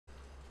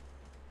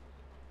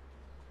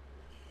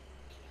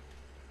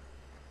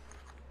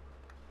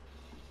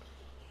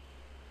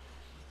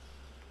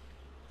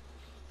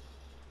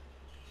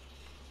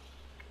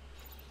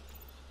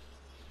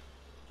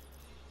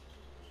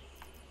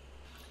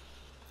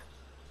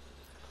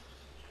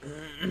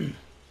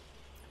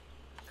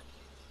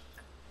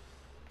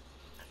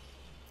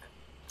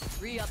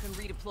Re-up and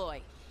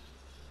redeploy.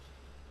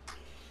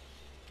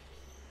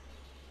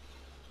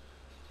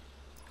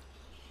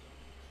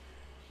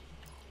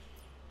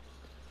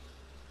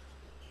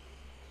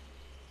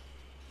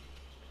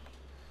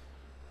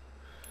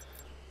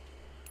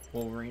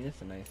 Wolverine, it's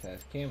a nice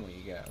ass camo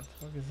you got. What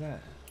the fuck is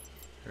that?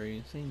 Or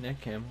you seen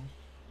that camo?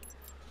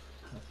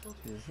 What the fuck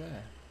is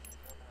that?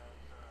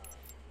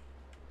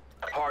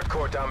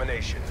 Hardcore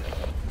domination.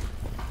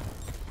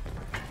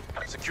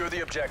 Secure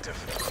the objective.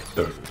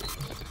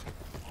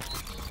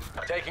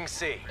 Taking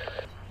C.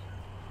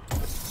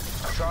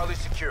 Charlie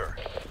secure.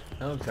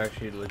 That looks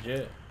actually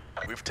legit.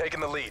 We've taken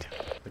the lead.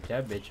 But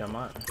that bitch, I'm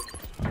on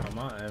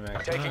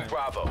MX9. Taking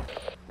Bravo.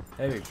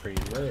 That'd be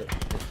pretty lit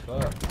as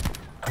fuck.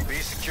 Be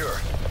secure.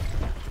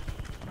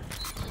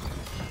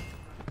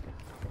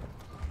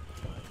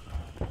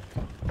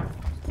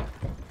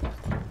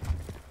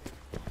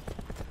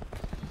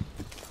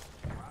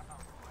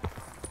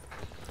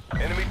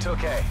 Enemy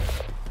took A.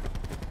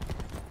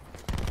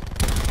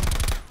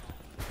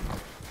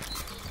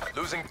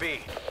 Losing B.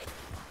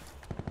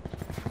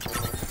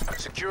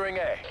 Securing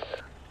A.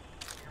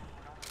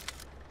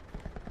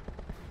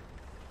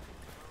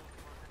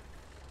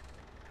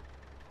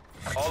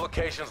 All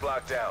locations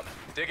locked down.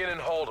 Dig in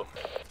and hold them.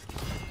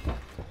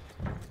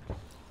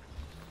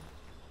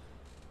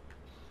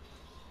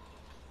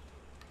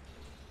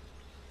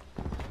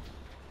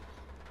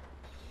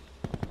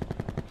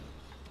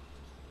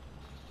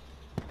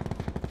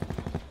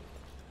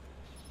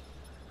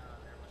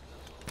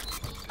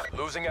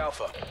 Losing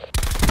Alpha.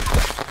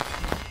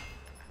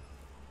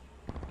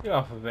 Get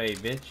off of A,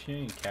 bitch. You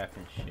ain't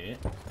capping shit.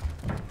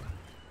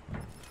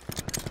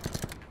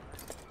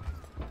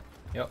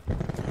 Yep.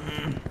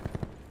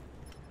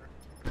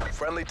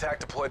 Friendly TAC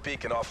deploy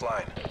beacon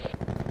offline.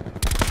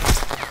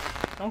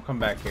 Don't come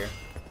back here.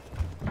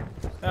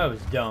 That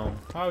was dumb.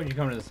 Why would you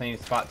come to the same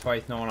spot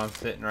twice knowing I'm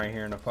sitting right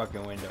here in the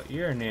fucking window?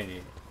 You're an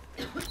idiot.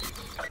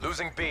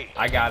 Losing B.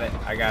 I got it.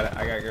 I got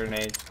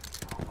grenades.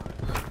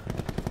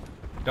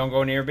 Don't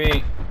go near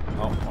B.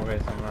 Oh, okay,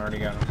 someone already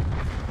got him.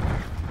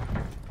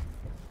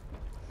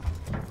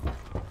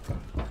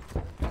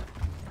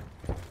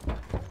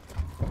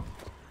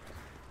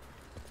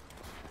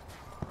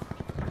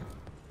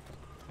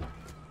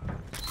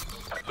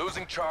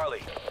 Losing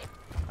Charlie.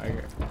 I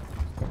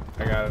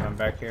got it. I'm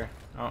back here.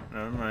 Oh,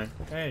 never mind.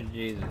 Hey,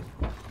 Jesus.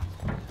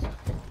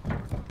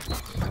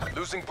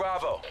 Losing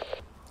Bravo.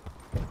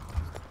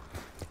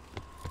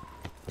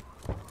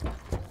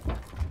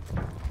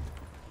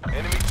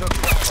 Enemy took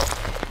Bravo.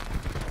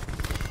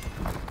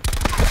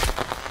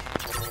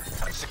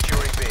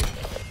 Securing B.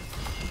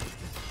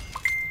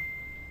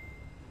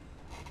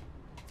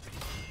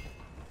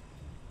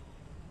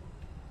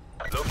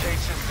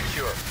 Location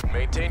secure.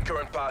 Maintain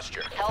current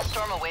posture.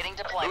 Hellstorm awaiting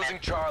deployment. Losing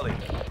Charlie.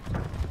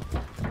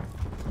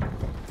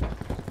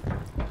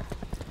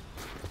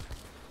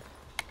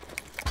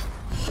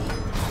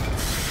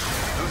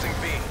 Losing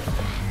B.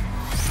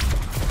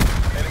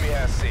 Enemy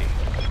has C.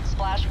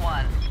 Splash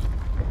 1.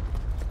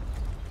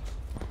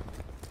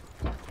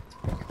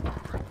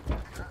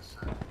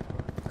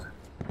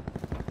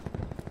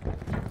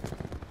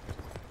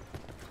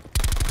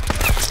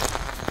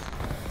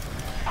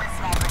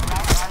 Sniper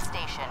threat on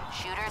station.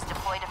 Shooters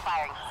deploy to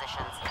firing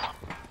positions.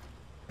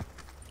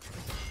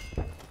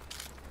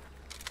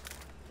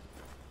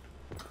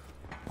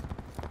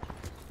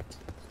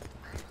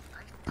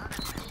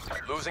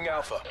 Losing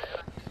Alpha.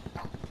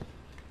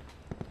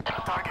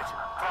 Target.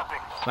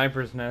 Dropping.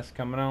 Sniper's nest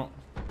coming out.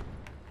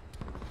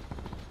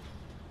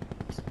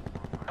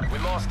 We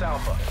lost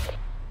Alpha.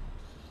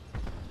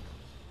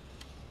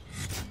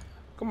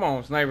 Come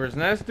on, Sniper's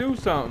nest. Do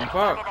something.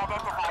 Fuck.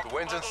 The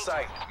wind's in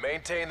sight.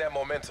 Maintain that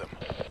momentum.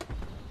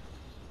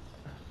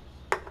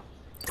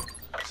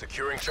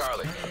 Securing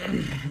Charlie.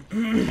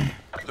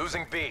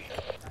 Losing B.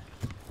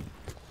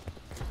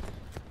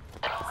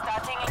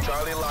 Starting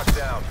Charlie locked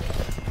down.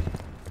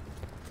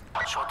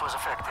 Shot was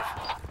effective.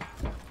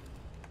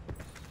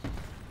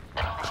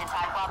 mission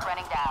time clock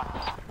running down.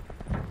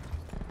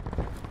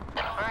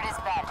 Bird is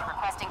bent.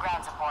 Requesting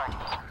ground support.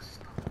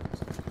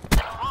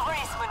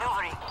 Wolverine's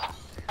maneuvering.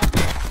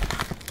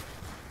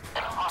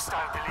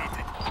 Hostile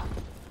deleted.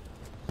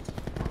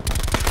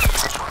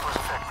 Shot was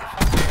effective.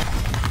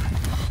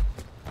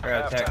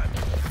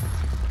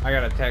 I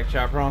got a tech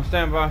chopper on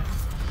standby.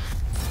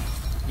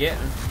 Getting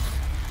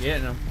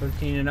him.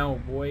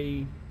 13-0,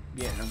 boy.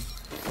 Getting him.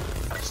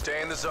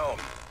 Stay in the zone.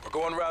 We're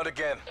going round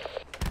again.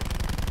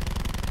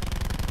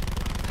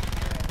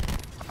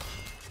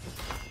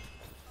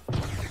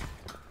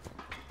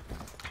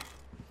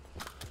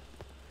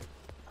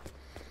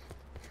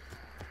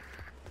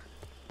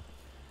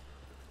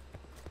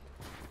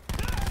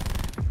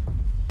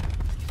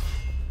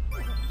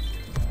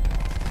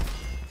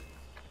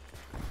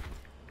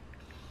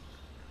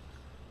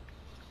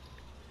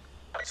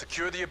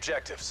 Secure the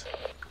objectives.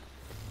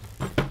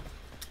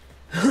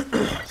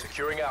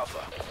 Securing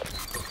Alpha.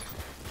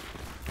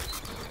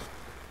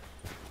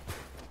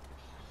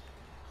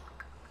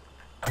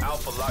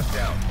 Alpha locked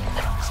down.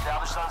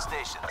 Established on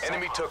station.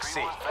 Enemy took C.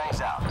 3-1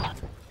 fangs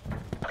out.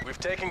 We've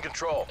taken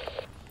control.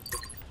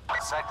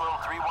 Cyclone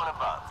 3-1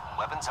 above.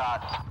 Weapons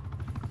hot.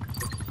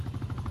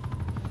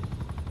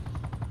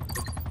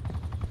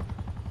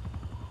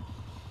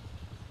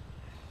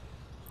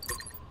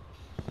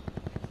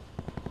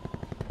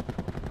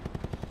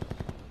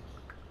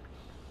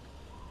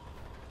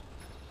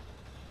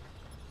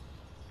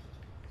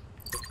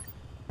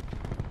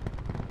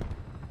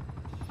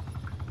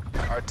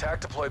 Our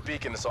attack deploy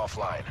beacon is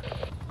offline.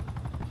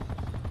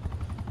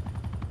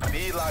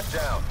 B locked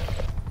down.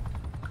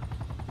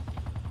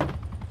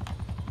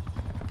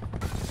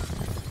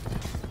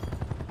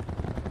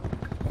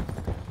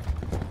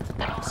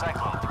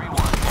 Cyclone 3-1.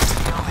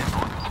 Still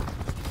midpoint.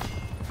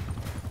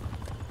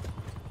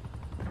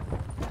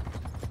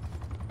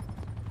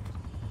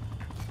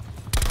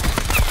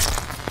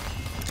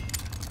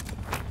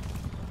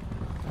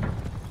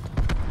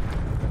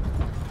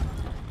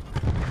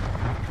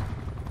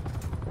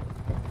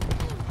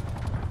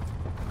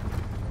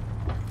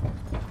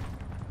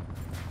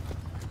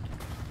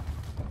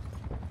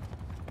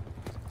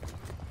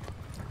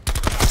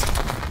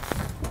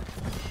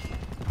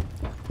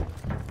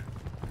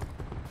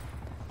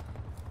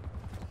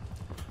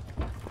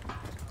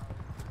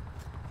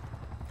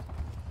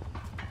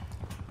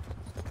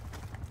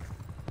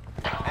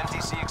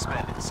 MTC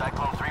expended.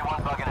 Cyclone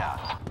 3-1 bugging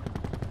out.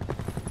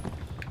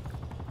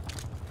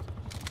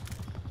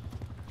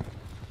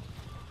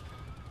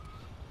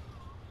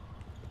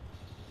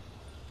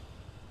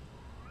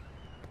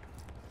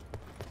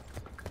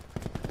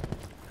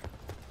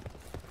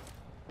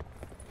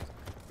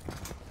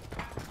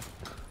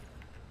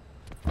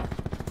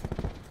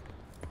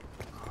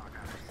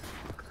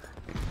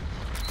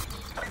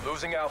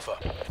 Losing Alpha.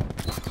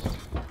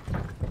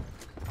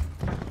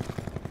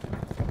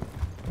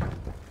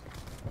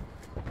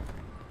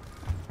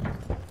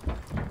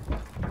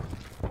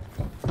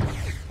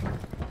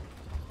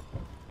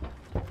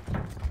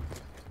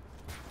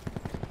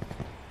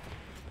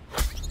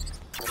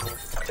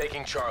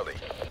 Taking Charlie.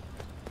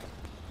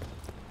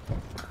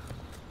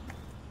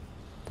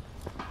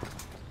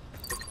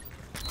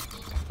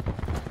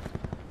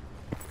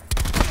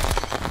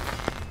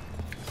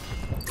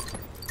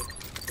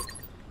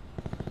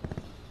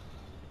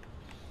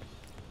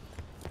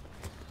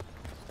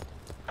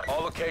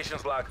 All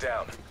locations locked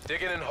down.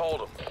 Dig in and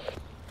hold them.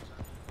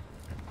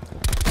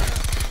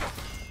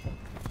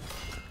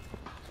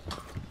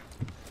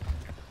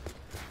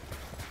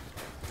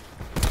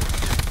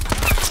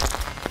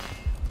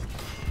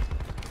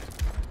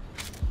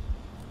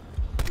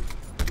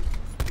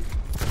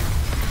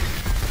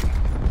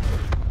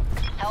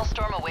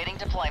 Hellstorm awaiting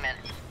deployment.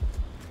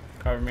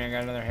 Cover me, I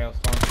got another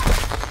hailstorm.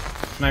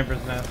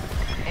 Sniper's nest.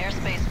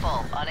 Airspace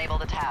full. Unable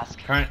to task.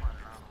 Current.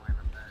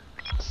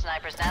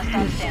 Sniper's nest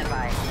on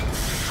standby.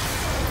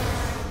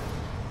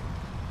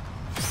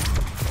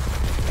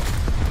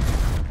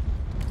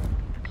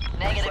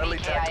 Negative Friendly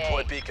attack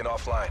deploy EKIA. beacon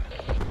offline.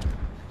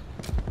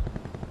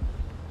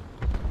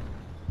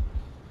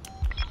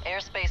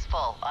 Airspace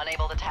full.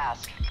 Unable to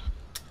task.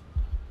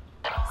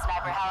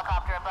 Sniper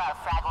helicopter above.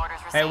 Frag orders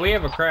received. Hey, we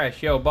have a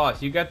crash. Yo,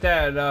 boss, you got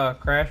that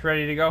crash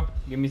ready to go?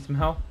 Give me some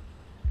help.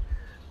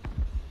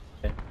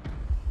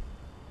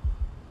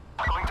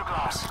 Going to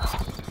glass.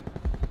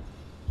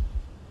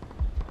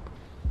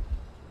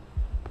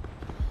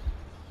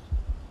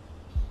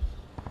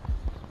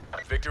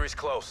 Victory's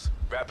close.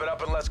 Wrap it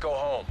up and let's go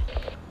home.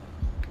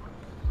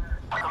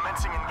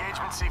 Commencing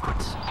engagement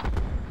sequence.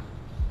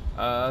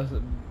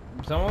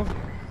 Someone?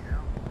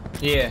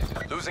 Yeah,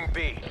 Losing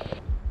B.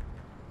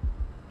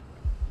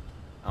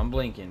 I'm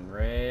blinking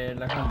red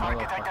like a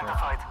Target motherfucker.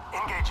 identified.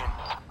 Engaging.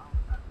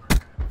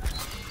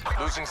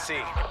 Losing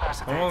C.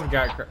 Someone's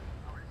got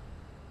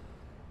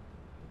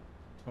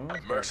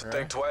Mercs should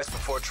think twice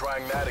before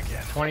trying that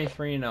again.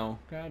 23-0.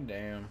 God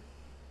damn.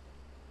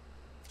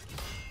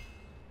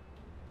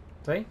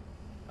 See?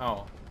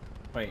 Oh,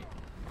 wait.